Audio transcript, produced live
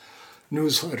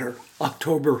Newsletter,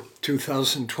 October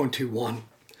 2021.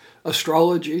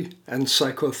 Astrology and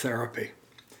Psychotherapy.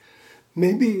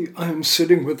 Maybe I'm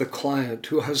sitting with a client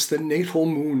who has the natal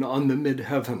moon on the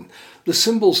midheaven. The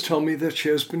symbols tell me that she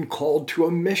has been called to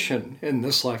a mission in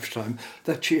this lifetime,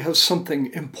 that she has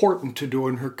something important to do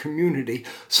in her community,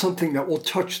 something that will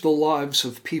touch the lives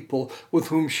of people with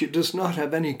whom she does not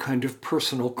have any kind of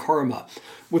personal karma.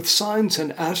 With signs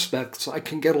and aspects, I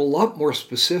can get a lot more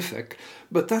specific,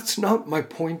 but that's not my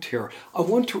point here. I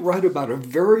want to write about a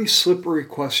very slippery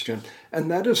question,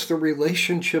 and that is the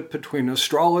relationship between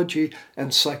astrology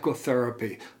and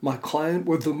psychotherapy. My client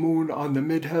with the moon on the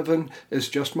midheaven is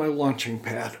just my launching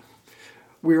pad.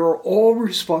 We are all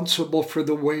responsible for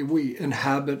the way we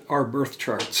inhabit our birth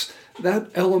charts.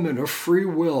 That element of free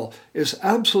will is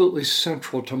absolutely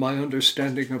central to my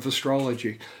understanding of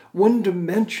astrology. One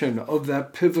dimension of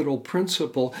that pivotal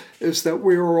principle is that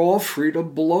we are all free to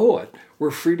blow it. We're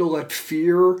free to let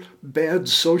fear, bad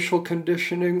social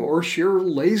conditioning, or sheer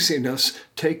laziness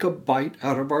take a bite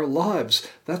out of our lives.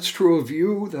 That's true of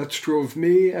you, that's true of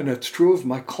me, and it's true of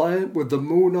my client with the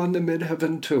moon on the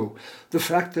midheaven too. The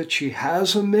fact that she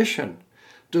has a mission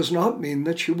does not mean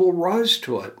that she will rise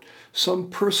to it. Some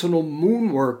personal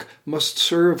moon work must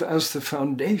serve as the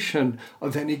foundation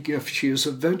of any gift she is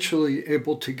eventually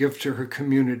able to give to her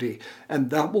community, and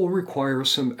that will require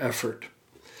some effort.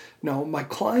 Now, my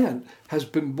client has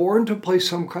been born to play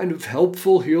some kind of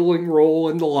helpful, healing role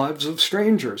in the lives of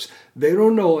strangers. They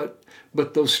don't know it,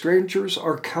 but those strangers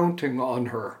are counting on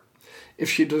her. If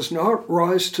she does not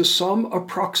rise to some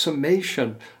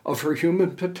approximation of her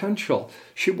human potential,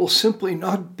 she will simply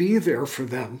not be there for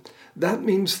them. That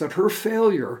means that her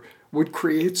failure would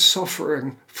create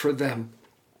suffering for them.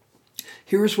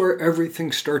 Here's where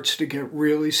everything starts to get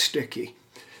really sticky.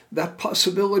 That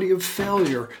possibility of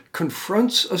failure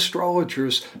confronts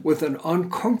astrologers with an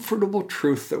uncomfortable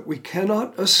truth that we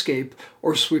cannot escape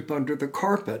or sweep under the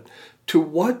carpet. To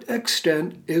what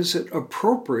extent is it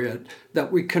appropriate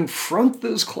that we confront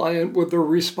this client with the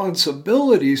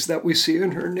responsibilities that we see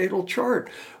in her natal chart?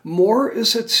 More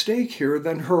is at stake here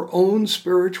than her own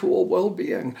spiritual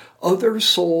well-being. Other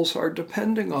souls are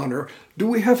depending on her. Do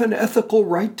we have an ethical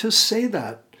right to say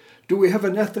that? Do we have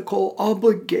an ethical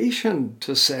obligation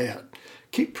to say it?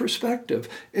 Keep perspective.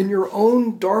 In your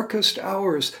own darkest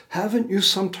hours, haven't you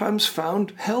sometimes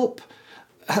found help?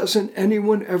 Hasn't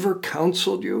anyone ever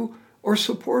counseled you or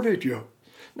supported you?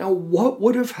 Now, what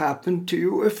would have happened to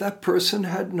you if that person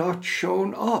had not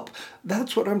shown up?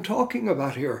 That's what I'm talking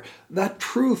about here. That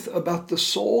truth about the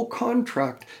soul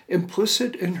contract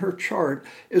implicit in her chart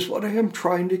is what I am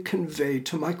trying to convey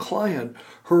to my client.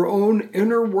 Her own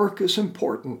inner work is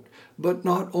important, but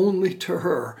not only to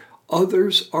her.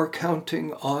 Others are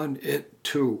counting on it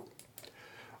too.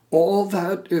 All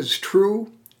that is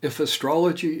true if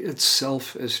astrology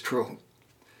itself is true.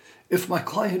 If my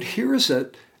client hears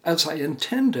it as I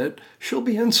intend it, she'll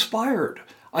be inspired.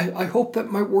 I hope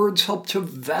that my words help to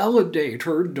validate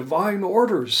her divine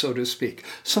orders, so to speak,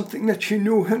 something that she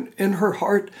knew in her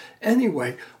heart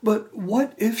anyway. But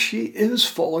what if she is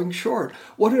falling short?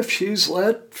 What if she's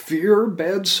let fear,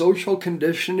 bad social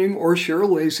conditioning, or sheer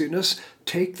laziness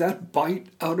take that bite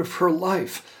out of her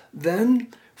life? Then,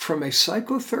 from a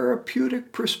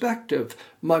psychotherapeutic perspective,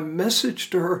 my message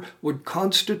to her would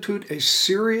constitute a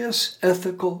serious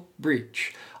ethical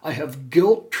breach. I have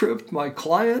guilt-tripped my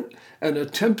client and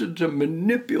attempted to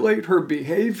manipulate her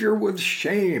behavior with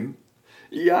shame.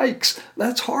 Yikes,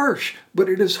 that's harsh, but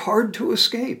it is hard to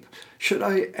escape. Should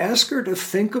I ask her to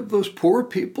think of those poor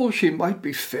people she might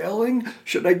be failing?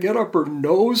 Should I get up her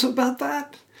nose about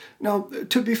that? Now,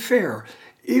 to be fair,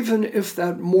 even if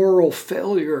that moral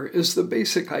failure is the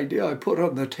basic idea I put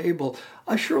on the table,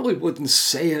 I surely wouldn't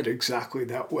say it exactly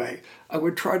that way. I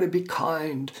would try to be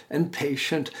kind and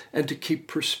patient and to keep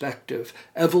perspective.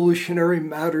 Evolutionary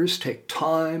matters take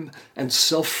time and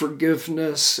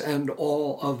self-forgiveness and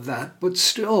all of that. But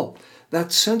still,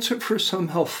 that sense of her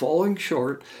somehow falling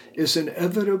short is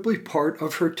inevitably part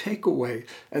of her takeaway,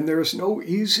 and there is no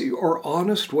easy or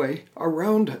honest way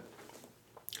around it.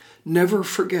 Never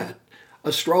forget,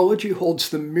 astrology holds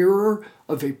the mirror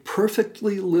of a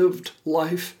perfectly lived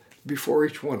life before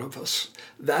each one of us.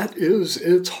 That is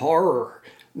its horror.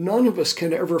 None of us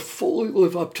can ever fully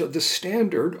live up to the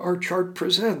standard our chart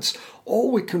presents.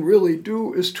 All we can really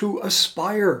do is to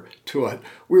aspire to it.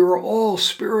 We are all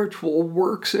spiritual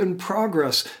works in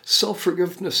progress.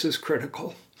 Self-forgiveness is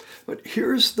critical. But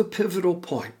here's the pivotal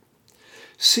point.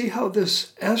 See how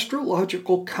this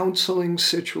astrological counseling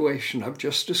situation I've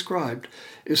just described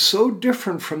is so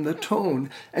different from the tone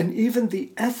and even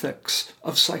the ethics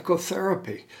of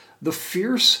psychotherapy. The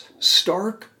fierce,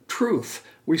 stark truth truth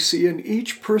we see in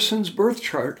each person's birth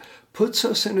chart puts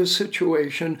us in a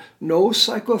situation no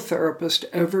psychotherapist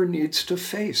ever needs to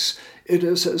face. It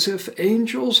is as if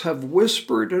angels have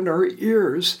whispered in our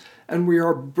ears and we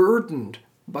are burdened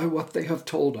by what they have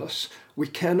told us. We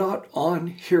cannot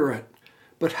unhear it.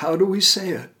 But how do we say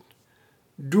it?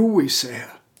 Do we say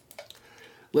it?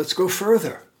 Let's go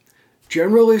further.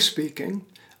 Generally speaking,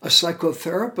 a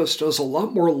psychotherapist does a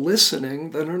lot more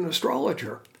listening than an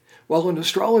astrologer, while an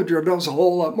astrologer does a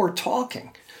whole lot more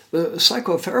talking. The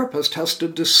psychotherapist has to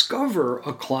discover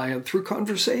a client through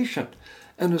conversation.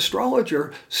 An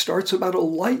astrologer starts about a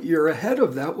light year ahead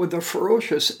of that with a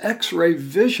ferocious X-ray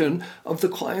vision of the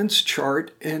client's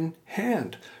chart in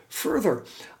hand. Further,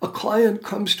 a client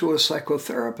comes to a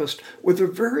psychotherapist with a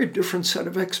very different set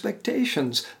of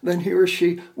expectations than he or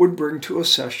she would bring to a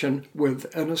session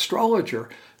with an astrologer.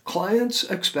 Clients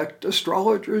expect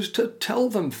astrologers to tell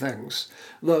them things.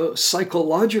 The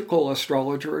psychological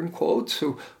astrologer, in quotes,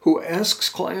 who asks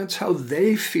clients how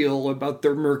they feel about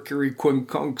their Mercury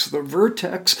quincunx, the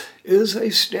vertex, is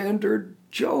a standard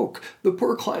joke. The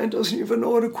poor client doesn't even know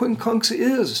what a quincunx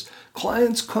is.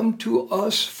 Clients come to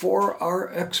us for our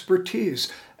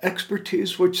expertise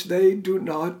which they do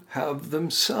not have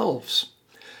themselves.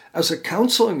 As a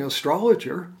counseling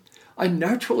astrologer, I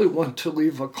naturally want to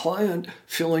leave a client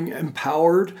feeling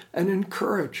empowered and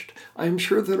encouraged. I am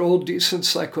sure that all decent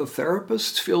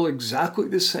psychotherapists feel exactly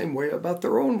the same way about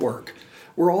their own work.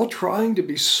 We're all trying to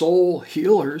be soul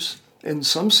healers in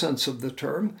some sense of the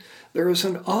term. There is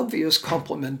an obvious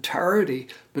complementarity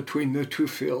between the two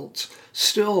fields.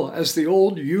 Still, as the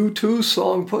old U2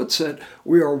 song puts it,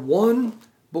 we are one,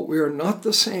 but we are not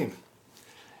the same.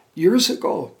 Years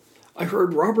ago, I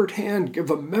heard Robert Hand give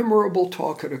a memorable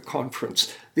talk at a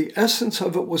conference. The essence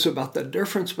of it was about the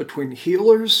difference between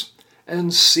healers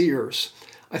and seers.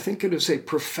 I think it is a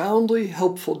profoundly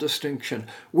helpful distinction.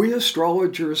 We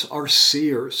astrologers are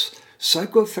seers.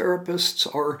 Psychotherapists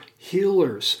are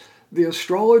healers. The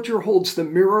astrologer holds the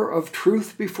mirror of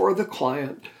truth before the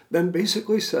client, then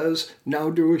basically says, now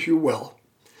do as you will.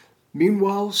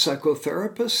 Meanwhile,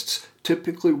 psychotherapists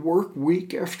typically work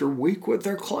week after week with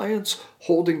their clients,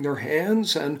 holding their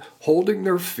hands and holding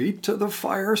their feet to the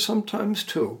fire sometimes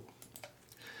too.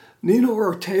 Nina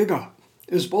Ortega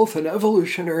is both an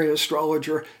evolutionary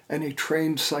astrologer and a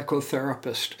trained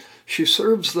psychotherapist. She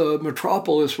serves the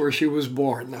metropolis where she was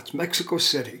born, that's Mexico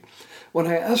City. When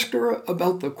I asked her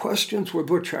about the questions with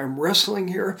which I'm wrestling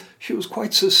here, she was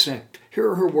quite succinct. Here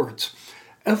are her words.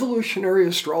 Evolutionary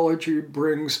astrology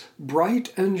brings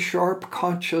bright and sharp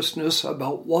consciousness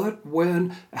about what,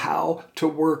 when, how to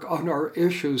work on our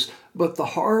issues, but the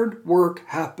hard work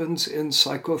happens in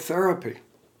psychotherapy.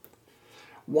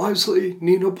 Wisely,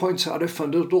 Nina points out a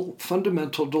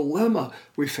fundamental dilemma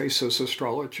we face as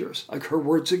astrologers. Like her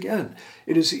words again,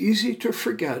 it is easy to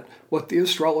forget what the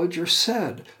astrologer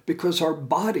said because our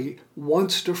body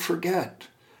wants to forget.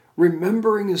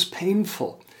 Remembering is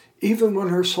painful, even when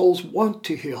our souls want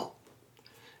to heal.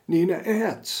 Nina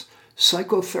adds,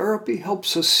 psychotherapy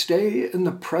helps us stay in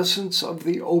the presence of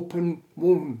the open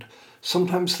wound.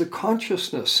 Sometimes the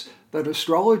consciousness that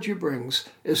astrology brings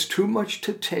is too much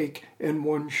to take in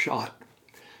one shot.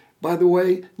 By the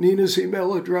way, Nina's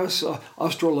email address,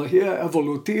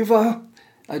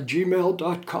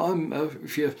 astrologiaevolutiva@gmail.com.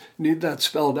 If you need that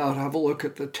spelled out, have a look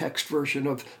at the text version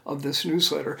of this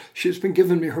newsletter. She's been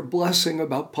giving me her blessing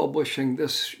about publishing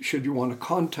this, should you want to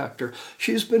contact her.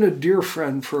 She's been a dear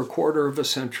friend for a quarter of a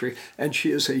century, and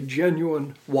she is a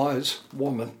genuine, wise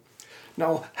woman.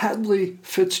 Now, Hadley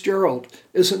Fitzgerald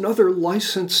is another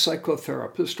licensed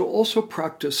psychotherapist who also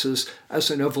practices as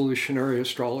an evolutionary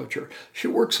astrologer. She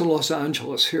works in Los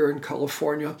Angeles, here in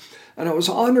California, and I was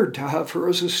honored to have her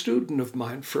as a student of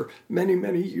mine for many,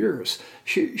 many years.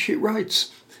 She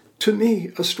writes, to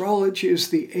me, astrology is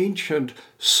the ancient,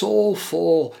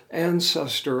 soulful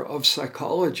ancestor of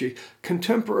psychology.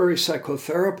 Contemporary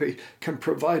psychotherapy can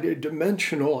provide a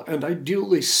dimensional and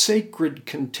ideally sacred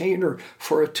container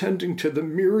for attending to the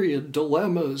myriad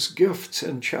dilemmas, gifts,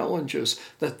 and challenges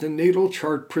that the natal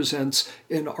chart presents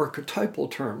in archetypal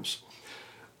terms.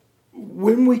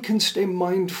 When we can stay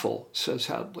mindful, says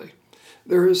Hadley,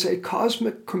 there is a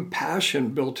cosmic compassion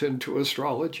built into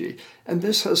astrology, and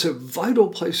this has a vital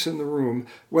place in the room,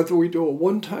 whether we do a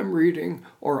one-time reading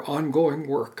or ongoing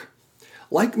work.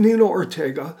 Like Nina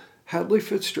Ortega, Hadley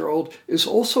Fitzgerald is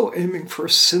also aiming for a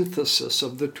synthesis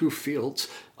of the two fields.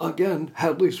 Again,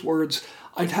 Hadley's words,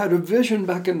 I'd had a vision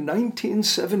back in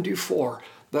 1974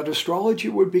 that astrology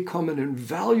would become an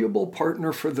invaluable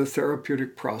partner for the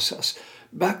therapeutic process.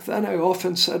 Back then, I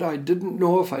often said I didn't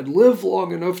know if I'd live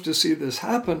long enough to see this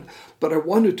happen, but I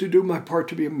wanted to do my part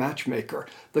to be a matchmaker.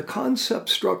 The concept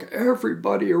struck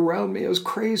everybody around me as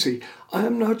crazy. I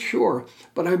am not sure,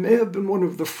 but I may have been one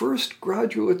of the first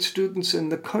graduate students in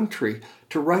the country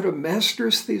to write a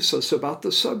master's thesis about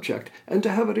the subject and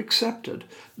to have it accepted.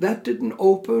 That didn't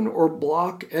open or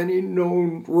block any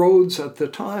known roads at the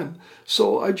time,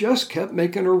 so I just kept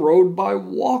making a road by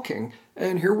walking.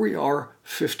 And here we are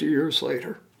 50 years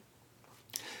later.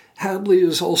 Hadley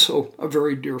is also a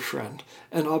very dear friend,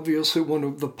 and obviously one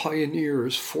of the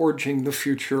pioneers forging the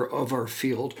future of our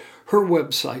field. Her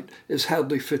website is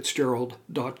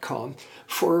hadleyfitzgerald.com.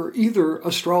 For either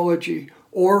astrology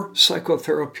or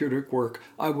psychotherapeutic work,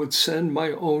 I would send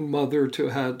my own mother to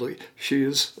Hadley. She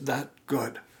is that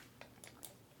good.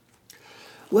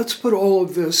 Let's put all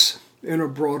of this in a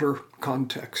broader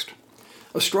context.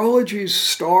 Astrology's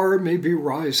star may be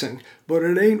rising, but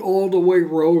it ain't all the way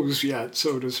rose yet,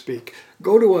 so to speak.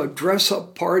 Go to a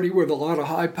dress-up party with a lot of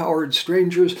high-powered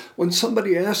strangers. When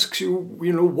somebody asks you,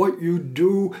 what you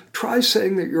do, try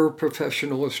saying that you're a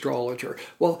professional astrologer.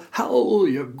 Well,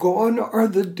 hallelujah, gone are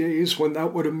the days when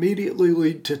that would immediately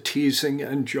lead to teasing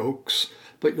and jokes,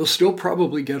 but you'll still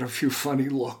probably get a few funny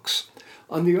looks.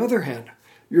 On the other hand,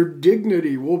 your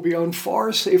dignity will be on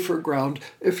far safer ground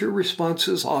if your response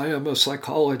is, I am a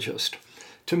psychologist.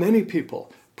 To many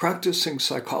people, practicing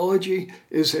psychology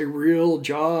is a real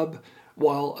job,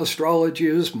 while astrology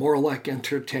is more like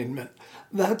entertainment.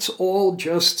 That's all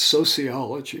just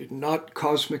sociology, not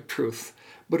cosmic truth,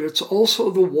 but it's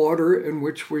also the water in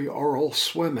which we are all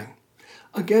swimming.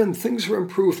 Again, things are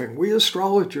improving. We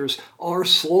astrologers are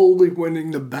slowly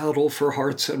winning the battle for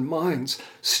hearts and minds.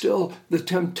 Still, the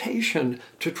temptation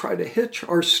to try to hitch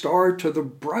our star to the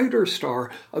brighter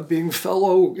star of being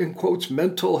fellow, in quotes,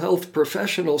 mental health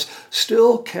professionals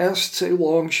still casts a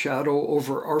long shadow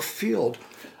over our field.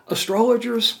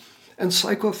 Astrologers and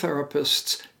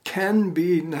psychotherapists can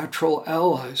be natural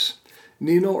allies.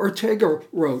 Nina Ortega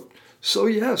wrote, "So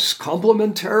yes,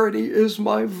 complementarity is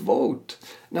my vote."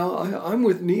 Now, I'm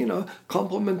with Nina.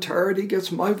 Complementarity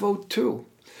gets my vote too.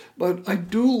 But I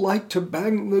do like to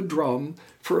bang the drum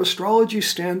for astrology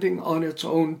standing on its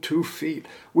own 2 feet.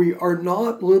 We are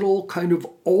not little kind of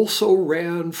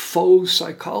also-ran faux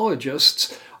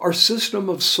psychologists. Our system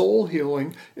of soul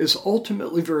healing is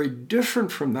ultimately very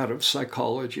different from that of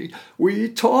psychology. We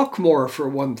talk more, for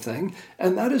one thing,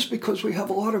 and that is because we have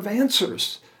a lot of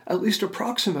answers, at least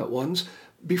approximate ones,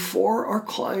 before our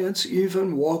clients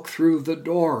even walk through the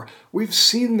door. We've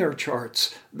seen their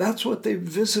charts. That's what they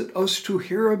visit us to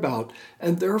hear about.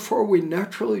 And therefore, we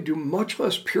naturally do much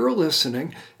less pure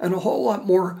listening and a whole lot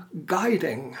more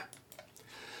guiding.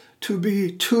 To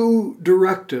be too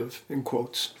directive, in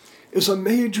quotes, is a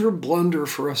major blunder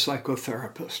for a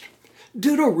psychotherapist.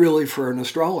 Ditto really for an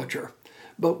astrologer.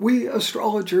 But we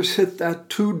astrologers hit that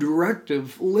too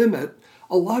directive limit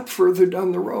a lot further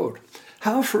down the road.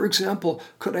 How, for example,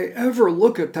 could I ever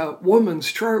look at that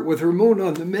woman's chart with her moon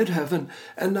on the midheaven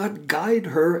and not guide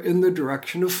her in the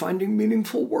direction of finding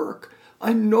meaningful work?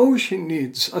 I know she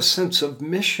needs a sense of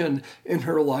mission in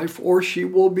her life or she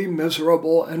will be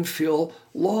miserable and feel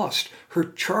lost. Her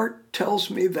chart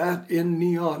tells me that in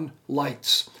neon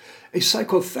lights. A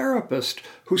psychotherapist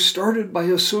who started by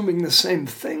assuming the same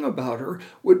thing about her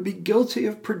would be guilty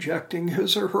of projecting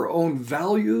his or her own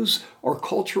values or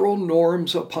cultural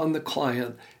norms upon the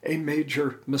client, a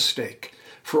major mistake.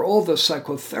 For all the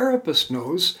psychotherapist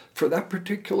knows, for that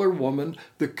particular woman,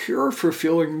 the cure for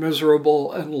feeling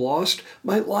miserable and lost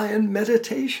might lie in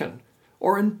meditation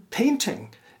or in painting.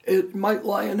 It might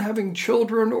lie in having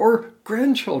children or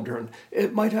grandchildren.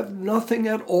 It might have nothing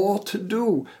at all to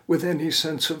do with any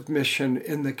sense of mission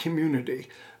in the community.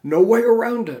 No way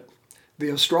around it. The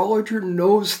astrologer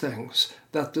knows things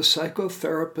that the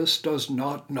psychotherapist does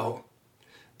not know.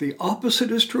 The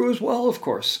opposite is true as well, of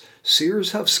course.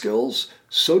 Seers have skills,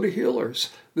 so do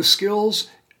healers. The skills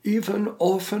even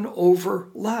often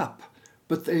overlap,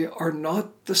 but they are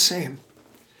not the same.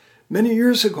 Many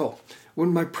years ago,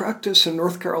 when my practice in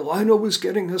North Carolina was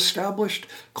getting established,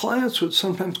 clients would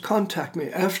sometimes contact me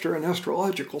after an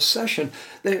astrological session.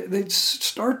 They'd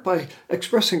start by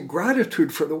expressing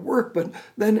gratitude for the work, but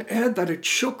then add that it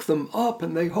shook them up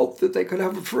and they hoped that they could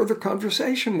have a further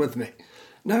conversation with me.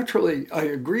 Naturally, I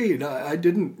agreed. I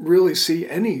didn't really see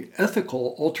any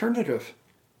ethical alternative.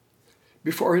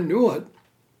 Before I knew it,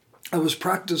 I was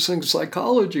practicing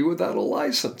psychology without a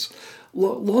license.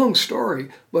 Long story,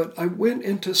 but I went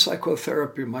into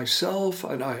psychotherapy myself,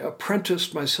 and I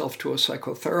apprenticed myself to a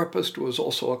psychotherapist who was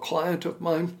also a client of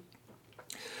mine.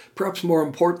 Perhaps more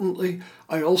importantly,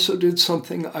 I also did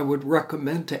something I would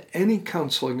recommend to any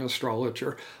counseling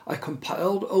astrologer. I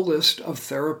compiled a list of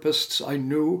therapists I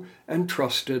knew and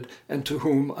trusted and to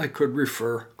whom I could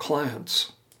refer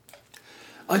clients.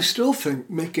 I still think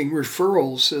making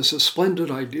referrals is a splendid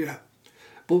idea,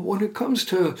 but when it comes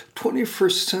to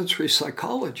 21st century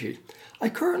psychology, I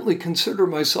currently consider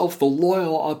myself the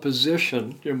loyal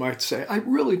opposition, you might say. I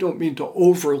really don't mean to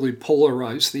overly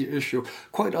polarize the issue.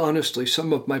 Quite honestly,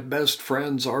 some of my best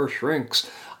friends are shrinks.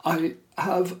 I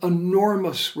have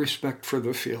enormous respect for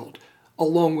the field,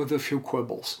 along with a few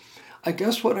quibbles. I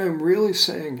guess what I'm really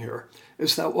saying here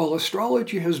is that while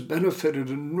astrology has benefited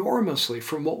enormously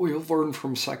from what we have learned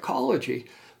from psychology,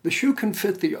 the shoe can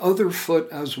fit the other foot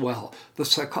as well. The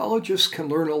psychologists can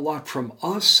learn a lot from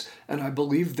us, and I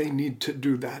believe they need to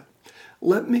do that.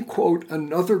 Let me quote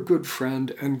another good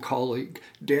friend and colleague,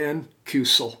 Dan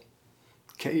Kueusel,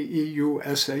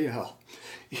 Keusal.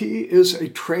 He is a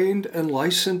trained and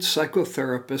licensed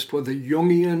psychotherapist with a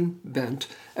Jungian bent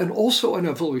and also an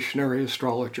evolutionary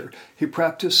astrologer. He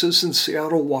practices in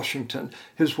Seattle, Washington.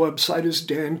 His website is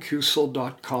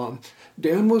dankuesel.com.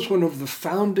 Dan was one of the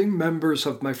founding members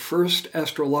of my first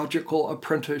astrological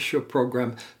apprenticeship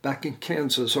program back in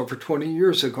Kansas over 20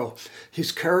 years ago.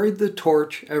 He's carried the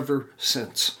torch ever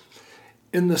since.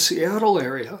 In the Seattle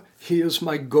area, he is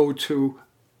my go-to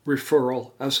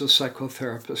referral as a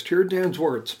psychotherapist. Here are Dan's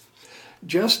words.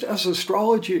 Just as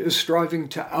astrology is striving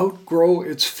to outgrow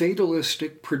its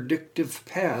fatalistic predictive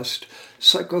past,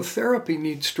 psychotherapy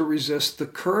needs to resist the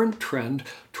current trend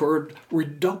toward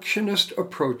reductionist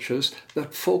approaches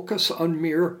that focus on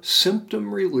mere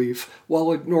symptom relief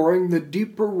while ignoring the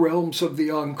deeper realms of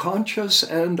the unconscious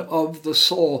and of the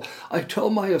soul. I tell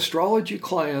my astrology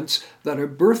clients that a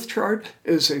birth chart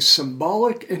is a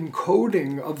symbolic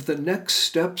encoding of the next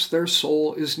steps their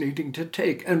soul is needing to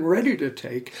take and ready to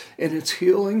take in its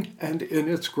healing and in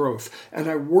its growth. And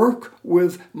I work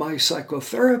with my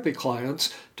psychotherapy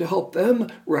clients to help them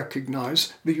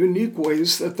recognize the unique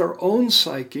ways that their own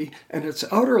psyche and its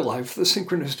outer life, the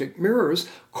synchronistic mirrors,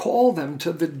 call them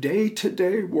to the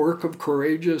day-to-day work of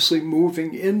courageously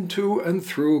moving into and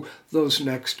through those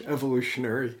next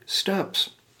evolutionary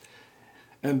steps.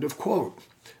 End of quote.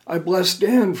 I bless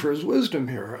Dan for his wisdom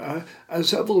here.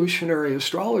 As evolutionary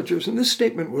astrologers, and this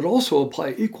statement would also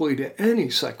apply equally to any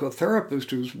psychotherapist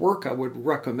whose work I would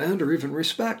recommend or even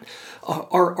respect,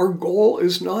 our goal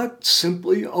is not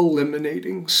simply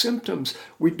eliminating symptoms.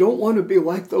 We don't want to be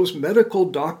like those medical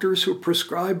doctors who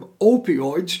prescribe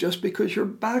opioids just because your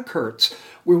back hurts.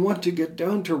 We want to get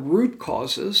down to root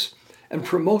causes and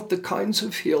promote the kinds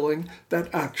of healing that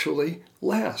actually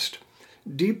last.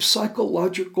 Deep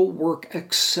psychological work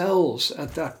excels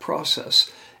at that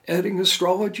process. Adding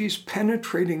astrology's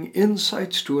penetrating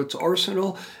insights to its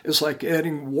arsenal is like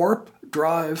adding warp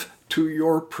drive to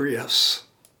your Prius.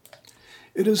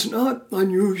 It is not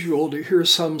unusual to hear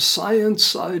some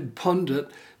science-side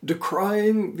pundit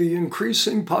decrying the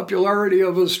increasing popularity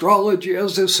of astrology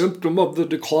as a symptom of the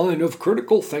decline of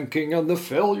critical thinking and the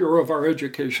failure of our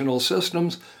educational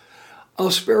systems.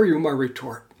 I'll spare you my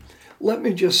retort. Let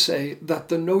me just say that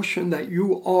the notion that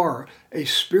you are a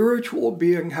spiritual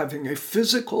being having a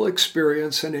physical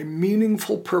experience in a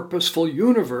meaningful, purposeful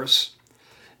universe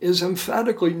is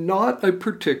emphatically not a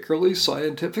particularly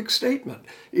scientific statement,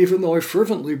 even though I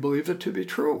fervently believe it to be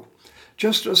true.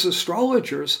 Just as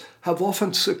astrologers have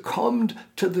often succumbed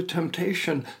to the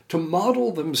temptation to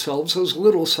model themselves as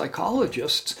little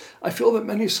psychologists, I feel that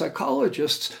many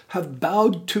psychologists have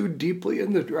bowed too deeply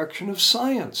in the direction of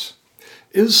science.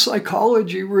 Is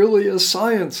psychology really a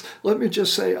science? Let me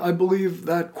just say, I believe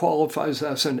that qualifies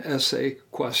as an essay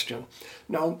question.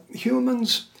 Now,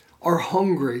 humans are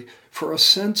hungry for a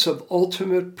sense of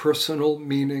ultimate personal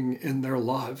meaning in their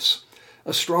lives.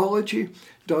 Astrology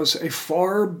does a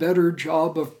far better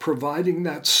job of providing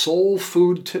that soul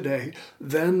food today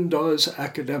than does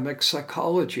academic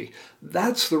psychology.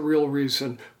 That's the real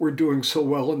reason we're doing so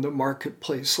well in the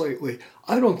marketplace lately.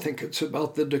 I don't think it's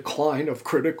about the decline of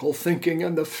critical thinking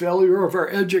and the failure of our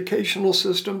educational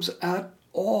systems at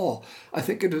all. I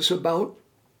think it is about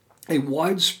a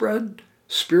widespread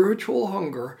spiritual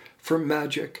hunger for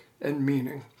magic and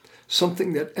meaning,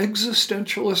 something that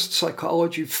existentialist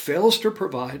psychology fails to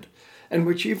provide, and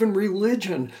which even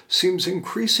religion seems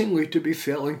increasingly to be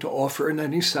failing to offer in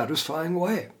any satisfying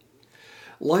way.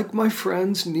 Like my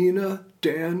friends Nina,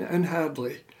 Dan, and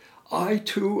Hadley, I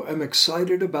too am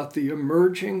excited about the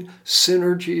emerging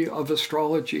synergy of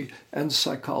astrology and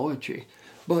psychology.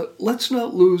 But let's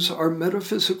not lose our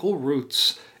metaphysical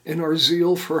roots in our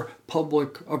zeal for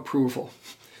public approval.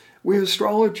 We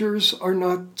astrologers are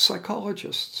not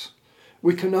psychologists.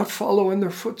 We cannot follow in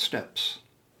their footsteps.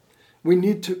 We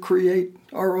need to create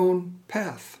our own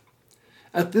path.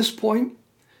 At this point,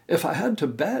 if I had to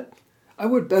bet, I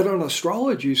would bet on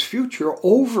astrology's future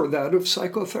over that of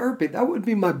psychotherapy. That would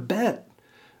be my bet.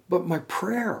 But my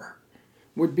prayer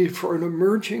would be for an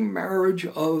emerging marriage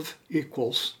of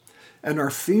equals. And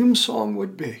our theme song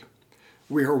would be,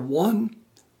 we are one,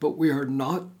 but we are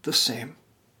not the same.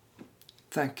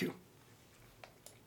 Thank you.